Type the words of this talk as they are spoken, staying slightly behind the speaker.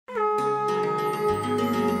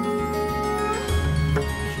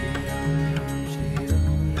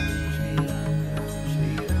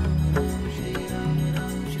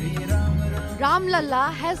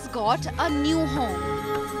Lalla has got a new home.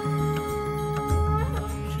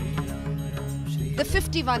 The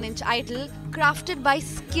 51-inch idol, crafted by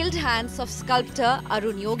skilled hands of sculptor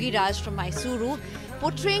Arun Yogi Raj from Mysuru,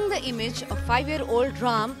 portraying the image of 5-year-old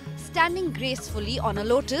Ram standing gracefully on a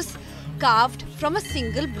lotus, carved from a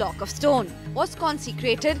single block of stone, was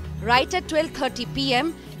consecrated right at 12:30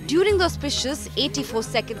 p.m. during the auspicious 84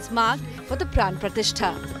 seconds mark for the Pran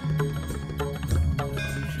Pratishtha.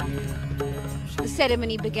 The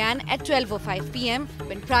ceremony began at 12:05 p.m.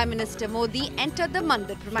 when Prime Minister Modi entered the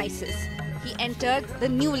Mandir premises. He entered the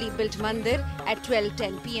newly built Mandir at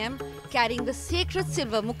 12:10 p.m. carrying the sacred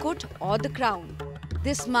silver mukut or the crown.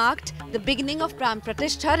 This marked the beginning of Pran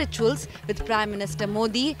Pratishtha rituals with Prime Minister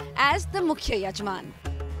Modi as the Mukhya Yajman.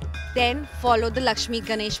 Then followed the Lakshmi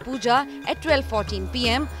Ganesh Puja at 12:14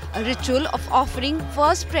 p.m., a ritual of offering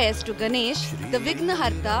first prayers to Ganesh, the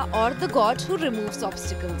Vignaharta or the god who removes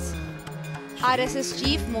obstacles. RSS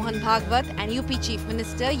Chief Mohan Bhagwat and UP Chief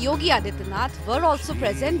Minister Yogi Adityanath were also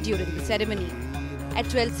present during the ceremony. At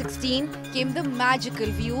 12:16 came the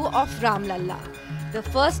magical view of Ram Lalla. The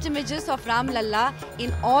first images of Ram Lalla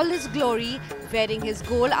in all his glory, wearing his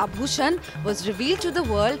gold abhushan, was revealed to the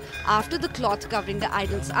world after the cloth covering the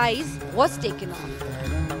idol's eyes was taken off.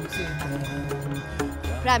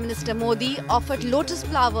 Prime Minister Modi offered lotus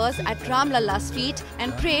flowers at Ram Lalla's feet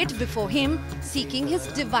and prayed before him, seeking his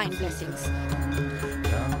divine blessings.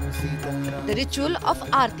 The ritual of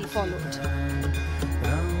Aarti followed.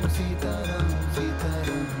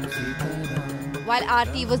 While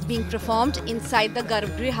Aarti was being performed inside the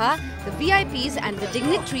Garbhagriha, the VIPs and the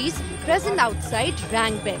dignitaries present outside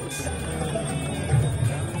rang bells.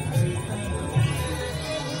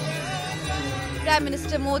 Prime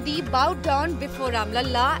Minister Modi bowed down before Ram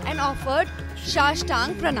Lalla and offered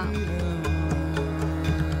Shashtang Pranam.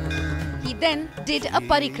 He then did a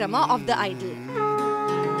parikrama of the idol.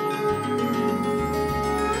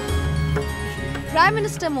 Prime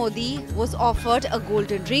Minister Modi was offered a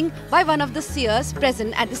golden ring by one of the seers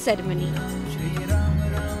present at the ceremony.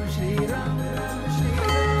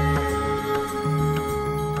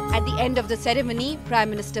 At the end of the ceremony, Prime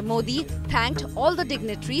Minister Modi thanked all the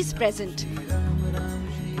dignitaries present.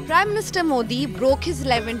 Prime Minister Modi broke his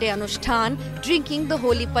 11-day Anushtan, drinking the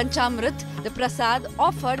holy Panchamrit, the prasad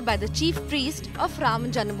offered by the chief priest of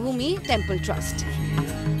Ram Janmabhoomi Temple Trust.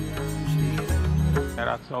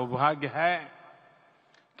 मेरा सौभाग्य है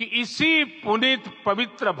कि इसी पुनीत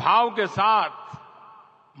पवित्र भाव के साथ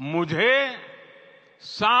मुझे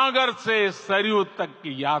सागर से सरयू तक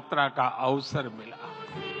की यात्रा का अवसर मिला.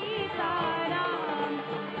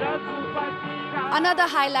 Another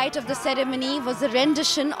highlight of the ceremony was a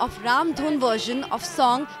rendition of Ram Dhun version of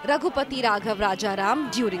song Raghupati Raghav Raja Ram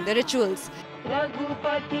during the rituals.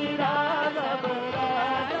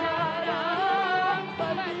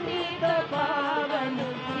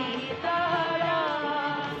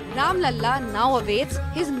 Ram Lalla now awaits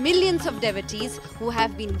his millions of devotees who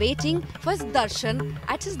have been waiting for his darshan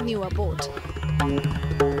at his new abode.